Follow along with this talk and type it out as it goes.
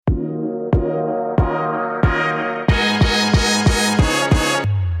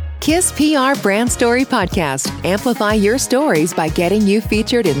KISS PR Brand Story Podcast. Amplify your stories by getting you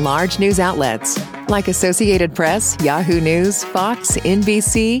featured in large news outlets like Associated Press, Yahoo News, Fox,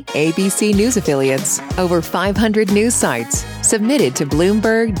 NBC, ABC News affiliates, over 500 news sites, submitted to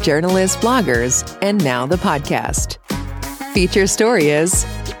Bloomberg, journalists, bloggers, and now the podcast. Feature story is...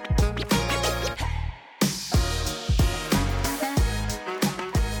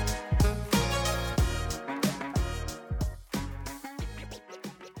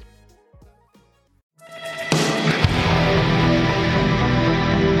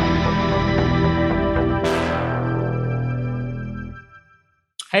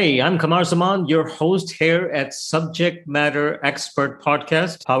 Hey, I'm Qamar Zaman, your host here at Subject Matter Expert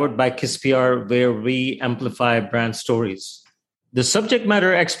Podcast, powered by KISS PR, where we amplify brand stories. The Subject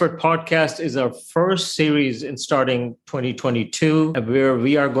Matter Expert Podcast is our first series in starting 2022, where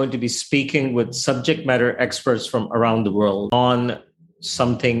we are going to be speaking with subject matter experts from around the world on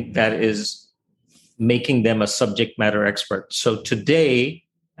something that is making them a subject matter expert. So today,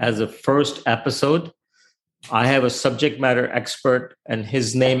 as a first episode, I have a subject matter expert, and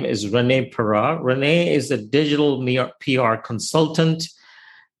his name is Rene Perras. Rene is a digital PR consultant,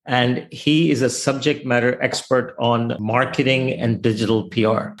 and he is a subject matter expert on marketing and digital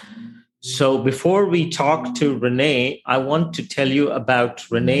PR. So before we talk to Rene, I want to tell you about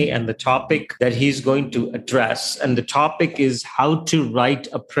Rene and the topic that he's going to address. And the topic is how to write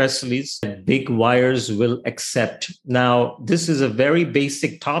a press release that big wires will accept. Now, this is a very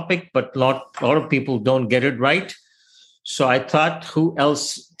basic topic, but a lot of people don't get it right. So I thought who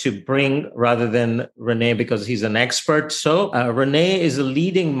else to bring rather than Rene, because he's an expert. So Rene is a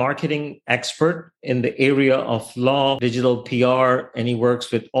leading marketing expert in the area of law, digital PR, and he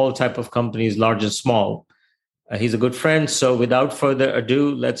works with all type of companies, large and small. He's a good friend. So without further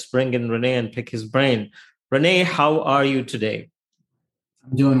ado, let's bring in Rene and pick his brain. Rene, how are you today?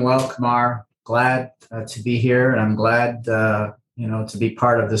 I'm doing well, Qamar. Glad to be here, and I'm glad to be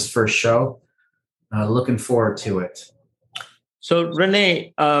part of this first show. Looking forward to it. So,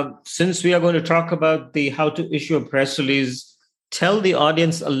 Rene, since we are going to talk about the how to issue a press release, tell the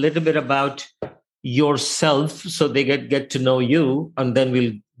audience a little bit about yourself so they get to know you, and then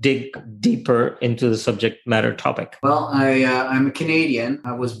we'll dig deeper into the subject matter topic. Well, I'm a Canadian.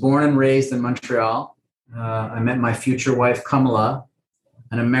 I was born and raised in Montreal. I met my future wife, Kamala,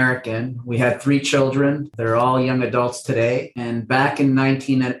 an American. We had 3 children. They're all young adults today. And back in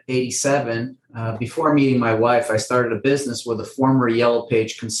 1987, before meeting my wife, I started a business with a former Yellow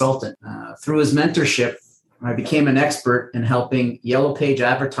Page consultant. Through his mentorship, I became an expert in helping Yellow Page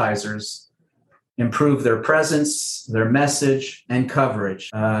advertisers improve their presence, their message, and coverage,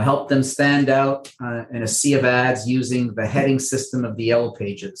 help them stand out in a sea of ads using the heading system of the Yellow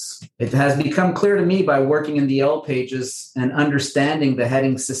Pages. It has become clear to me by working in the Yellow Pages and understanding the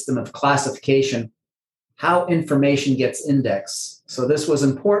heading system of classification how information gets indexed. So this was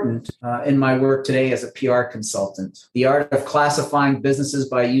important in my work today as a PR consultant. The art of classifying businesses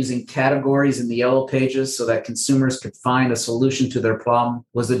by using categories in the Yellow Pages so that consumers could find a solution to their problem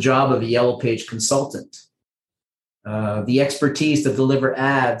was the job of a Yellow Page consultant. The expertise to deliver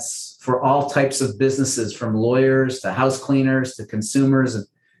ads for all types of businesses, from lawyers to house cleaners to consumers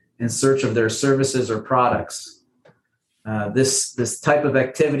in search of their services or products. This type of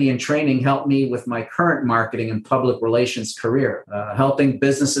activity and training helped me with my current marketing and public relations career, helping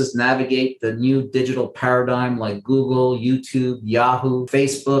businesses navigate the new digital paradigm like Google, YouTube, Yahoo,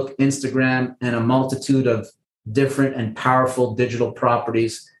 Facebook, Instagram, and a multitude of different and powerful digital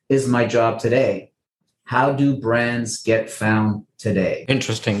properties is my job today. How do brands get found today?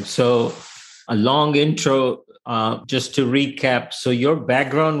 Interesting. So a long intro, just to recap. So your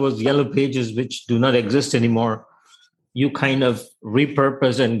background was Yellow Pages, which do not exist anymore. You kind of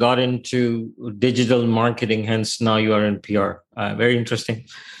repurposed and got into digital marketing. Hence, now you are in PR. Very interesting.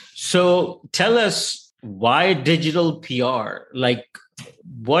 So tell us, why digital PR? Like,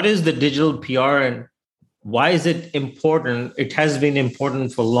 what is the digital PR and why is it important? It has been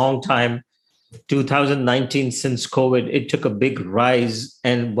important for a long time. 2019, since COVID, it took a big rise.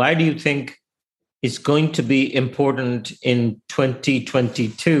 And why do you think it's going to be important in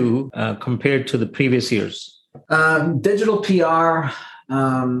 2022 compared to the previous years? Digital PR,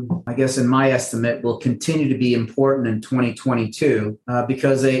 I guess in my estimate, will continue to be important in 2022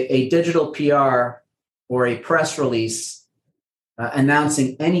 because a digital PR or a press release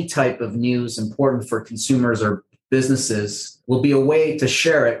announcing any type of news important for consumers or businesses will be a way to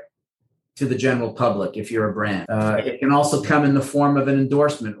share it to the general public if you're a brand. It can also come in the form of an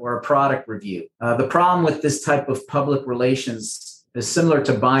endorsement or a product review. The problem with this type of public relations is similar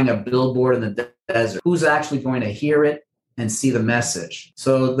to buying a billboard in the desert. Who's actually going to hear it and see the message.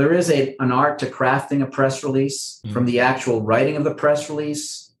 So there is an art to crafting a press release, from the actual writing of the press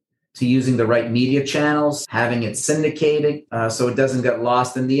release to using the right media channels, having it syndicated so it doesn't get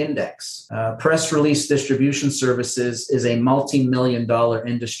lost in the index. Press release distribution services is a multi-million-dollar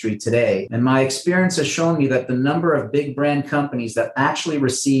industry today. And my experience has shown me that the number of big brand companies that actually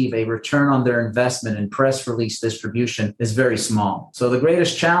receive a return on their investment in press release distribution is very small. So the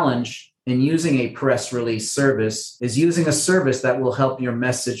greatest challenge in using a press release service is using a service that will help your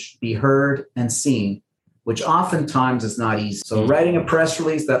message be heard and seen, which oftentimes is not easy. So writing a press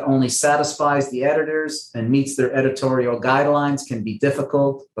release that only satisfies the editors and meets their editorial guidelines can be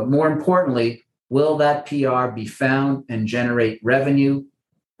difficult. But more importantly, will that PR be found and generate revenue?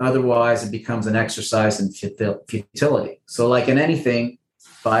 Otherwise, it becomes an exercise in futility. So like in anything,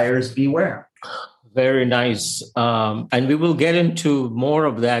 buyers beware. Very nice. And we will get into more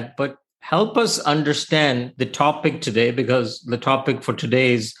of that, but help us understand the topic today, because the topic for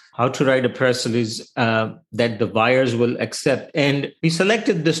today is how to write a press release that the buyers will accept. And we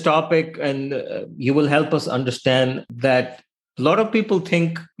selected this topic, and you will help us understand that a lot of people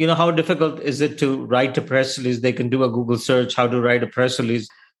think, how difficult is it to write a press release? They can do a Google search, how to write a press release.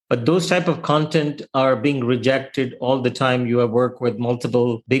 But those type of content are being rejected all the time. You have worked with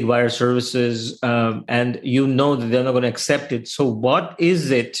multiple big wire services, and you know that they're not going to accept it. So what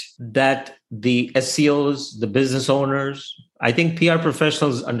is it that the SEOs, the business owners, I think PR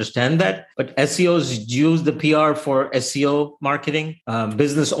professionals understand that, but SEOs use the PR for SEO marketing.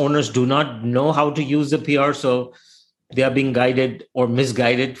 Business owners do not know how to use the PR, so they are being guided or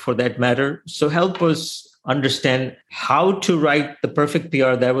misguided for that matter. So help us understand how to write the perfect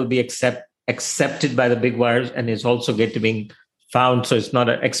PR that will be accepted by the big wires and is also get to being found, so it's not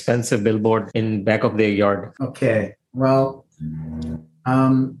an expensive billboard in back of their yard. Okay, well,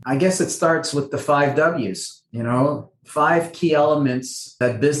 I guess it starts with the 5 W's, 5 key elements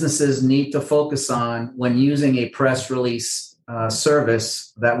that businesses need to focus on when using a press release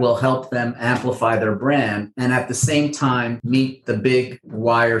service that will help them amplify their brand and at the same time meet the big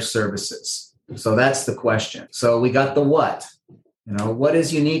wire services. So that's the question. So we got the what. What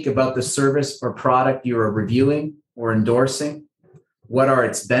is unique about the service or product you are reviewing or endorsing? What are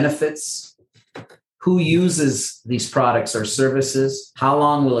its benefits? Who uses these products or services? How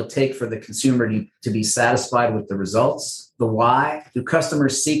long will it take for the consumer to be satisfied with the results? The why. Do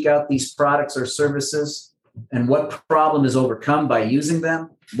customers seek out these products or services? And what problem is overcome by using them?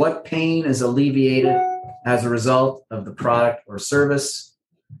 What pain is alleviated as a result of the product or service?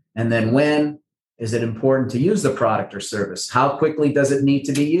 And then when is it important to use the product or service? How quickly does it need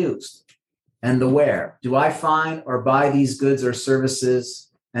to be used? And the where. Do I find or buy these goods or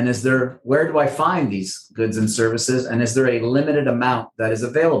services? And where do I find these goods and services? And is there a limited amount that is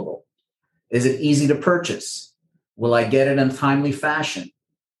available? Is it easy to purchase? Will I get it in a timely fashion?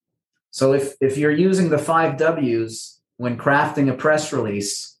 So if you're using the 5 W's when crafting a press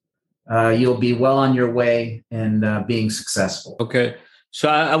release, you'll be well on your way in being successful. Okay. So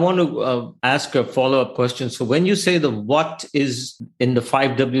I want to ask a follow-up question. So when you say the what is in the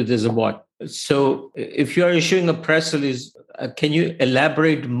 5 W's, there's a what. So if you are issuing a press release, can you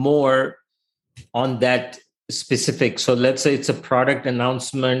elaborate more on that specific? So let's say it's a product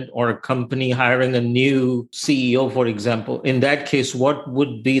announcement or a company hiring a new CEO, for example. In that case, what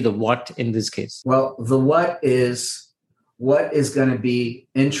would be the what in this case? Well, the what is going to be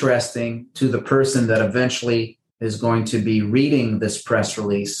interesting to the person that eventually is going to be reading this press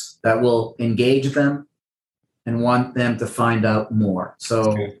release that will engage them and want them to find out more.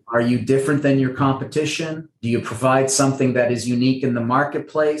 So Are you different than your competition? Do you provide something that is unique in the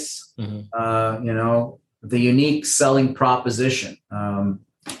marketplace? The unique selling proposition.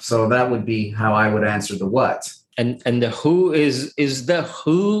 So that would be how I would answer the what. And the who is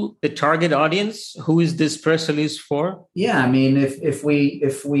the target audience? Who is this press release for? Yeah, I mean, if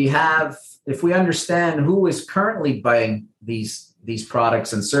we understand who is currently buying these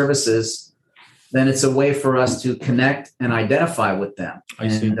products and services, then it's a way for us to connect and identify with them.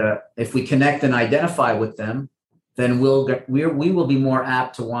 If we connect and identify with them, then we will be more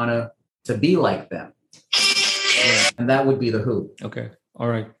apt to want to be like them. Yeah. And that would be the who. Okay. All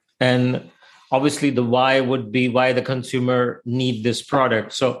right. And obviously the why would be why the consumer need this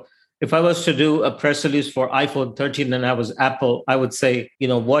product. So if I was to do a press release for iPhone 13 and I was Apple, I would say,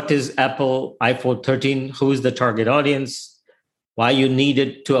 what is Apple iPhone 13? Who is the target audience? Why you need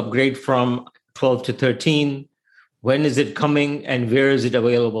it to upgrade from 12 to 13? When is it coming and where is it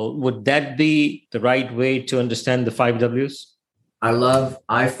available? Would that be the right way to understand the 5 W's? I love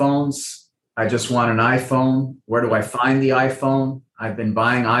iPhones. I just want an iPhone. Where do I find the iPhone? I've been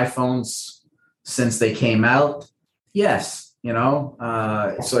buying iPhones since they came out. Yes,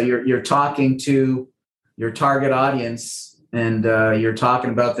 so you're talking to your target audience, and you're talking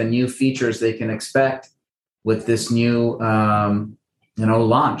about the new features they can expect with this new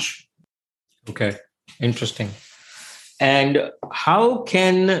launch. Okay, interesting. And how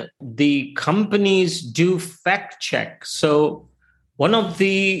can the companies do fact check? So one of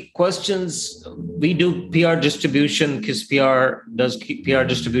the questions, we do PR distribution, because PR does PR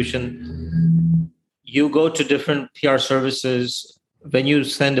distribution. You go to different PR services. When you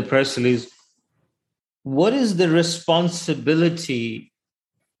send a press release, what is the responsibility,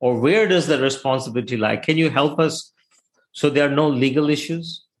 or where does the responsibility lie? Can you help us so there are no legal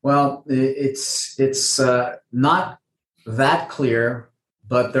issues? Well, it's not that clear,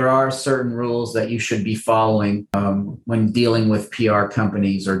 but there are certain rules that you should be following when dealing with PR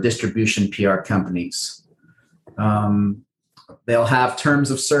companies or distribution PR companies. They'll have terms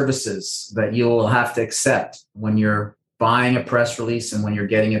of services that you will have to accept when you're buying a press release and when you're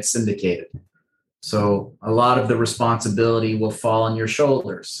getting it syndicated. So a lot of the responsibility will fall on your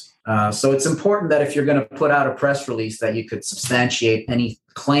shoulders. So it's important that if you're going to put out a press release, that you could substantiate any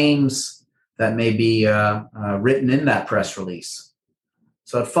claims that may be written in that press release.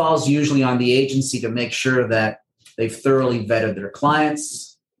 So it falls usually on the agency to make sure that they've thoroughly vetted their clients.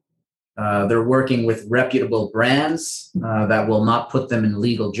 They're working with reputable brands that will not put them in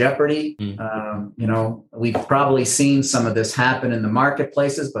legal jeopardy. We've probably seen some of this happen in the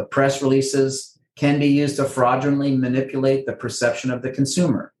marketplaces, but press releases can be used to fraudulently manipulate the perception of the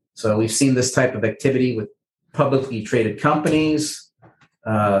consumer. So we've seen this type of activity with publicly traded companies,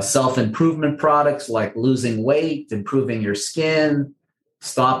 self-improvement products like losing weight, improving your skin,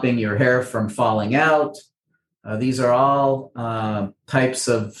 stopping your hair from falling out. These are all types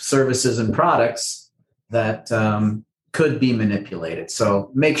of services and products that could be manipulated. So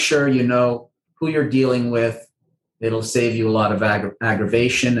make sure you know who you're dealing with. It'll save you a lot of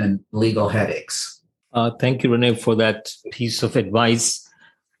aggravation and legal headaches. Thank you, Rene, for that piece of advice.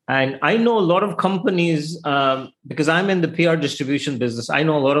 And I know a lot of companies, because I'm in the PR distribution business, I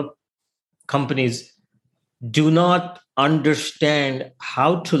know a lot of companies do not understand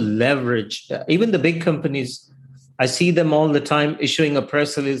how to leverage, even the big companies. I see them all the time issuing a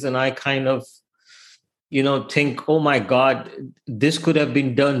press release, and I kind of, think, oh my God, this could have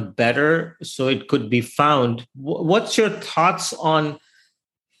been done better, so it could be found. What's your thoughts on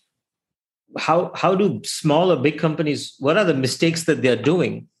how do small or big companies, what are the mistakes that they're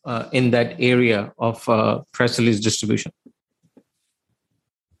doing in that area of press release distribution?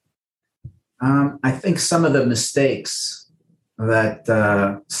 I think some of the mistakes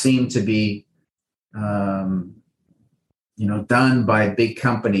that seem to be done by big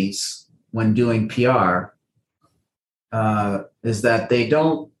companies when doing PR is that they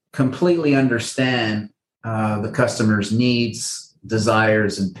don't completely understand the customer's needs,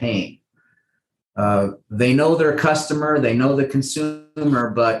 desires, and pain. They know their customer, they know the consumer,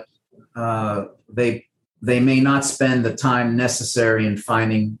 but they may not spend the time necessary in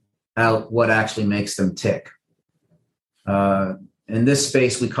finding out what actually makes them tick. In this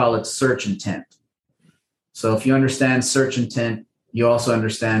space, we call it search intent. So if you understand search intent, you also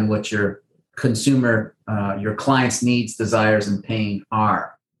understand what your consumer, your client's needs, desires, and pain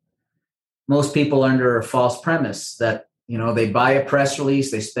are. Most people are under a false premise that they buy a press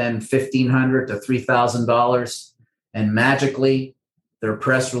release, they spend $1,500 to $3,000, and magically their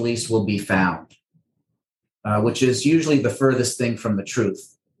press release will be found, which is usually the furthest thing from the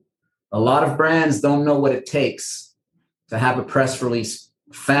truth. A lot of brands don't know what it takes to have a press release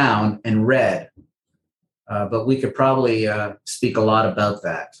found and read, but we could probably speak a lot about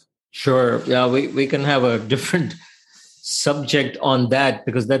that. Sure. Yeah, we can have a different subject on that,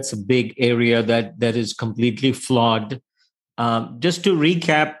 because that's a big area that is completely flawed. Just to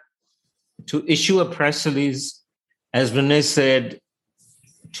recap, to issue a press release, as Rene said,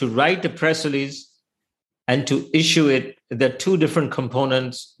 to write a press release and to issue it, there are two different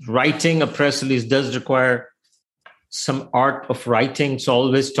components. Writing a press release does require some art of writing. So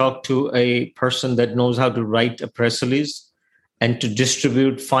always talk to a person that knows how to write a press release. And to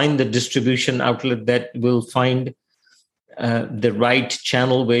distribute, find the distribution outlet that will find the right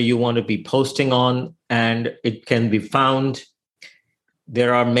channel where you want to be posting on, and it can be found.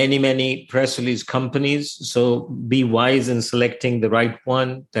 There are many, many press release companies, so be wise in selecting the right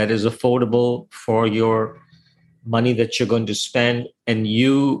one that is affordable for your money that you're going to spend. And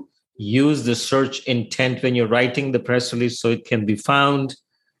you use the search intent when you're writing the press release so it can be found.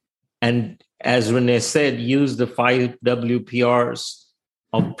 And as Rene said, use the 5 WPRs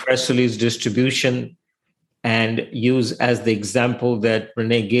of press release distribution and use as the example that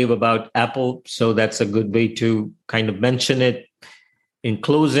Rene gave about Apple. So that's a good way to kind of mention it. In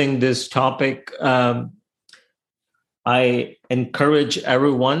closing this topic, I encourage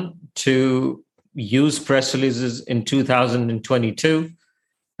everyone to use press releases in 2022.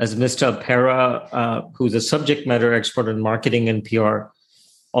 As Mr. Perra, who's a subject matter expert in marketing and PR,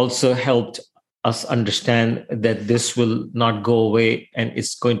 also helped us understand that this will not go away and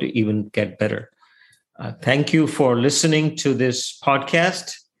it's going to even get better. Thank you for listening to this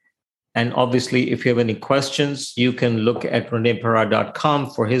podcast. And obviously, if you have any questions, you can look at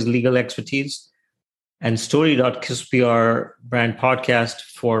reneperra.com for his legal expertise and story.kispr brand podcast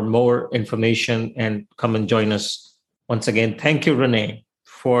for more information, and come and join us. Once again, thank you, Rene,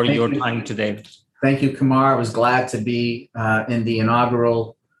 for your time today. Thank you, Qamar. I was glad to be in the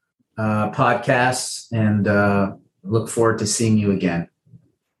inaugural podcast, and look forward to seeing you again.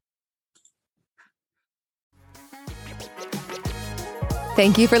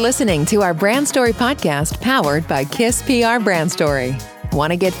 Thank you for listening to our Brand Story podcast powered by Kiss PR Brand Story.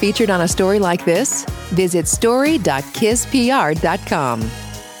 Want to get featured on a story like this? Visit story.kisspr.com.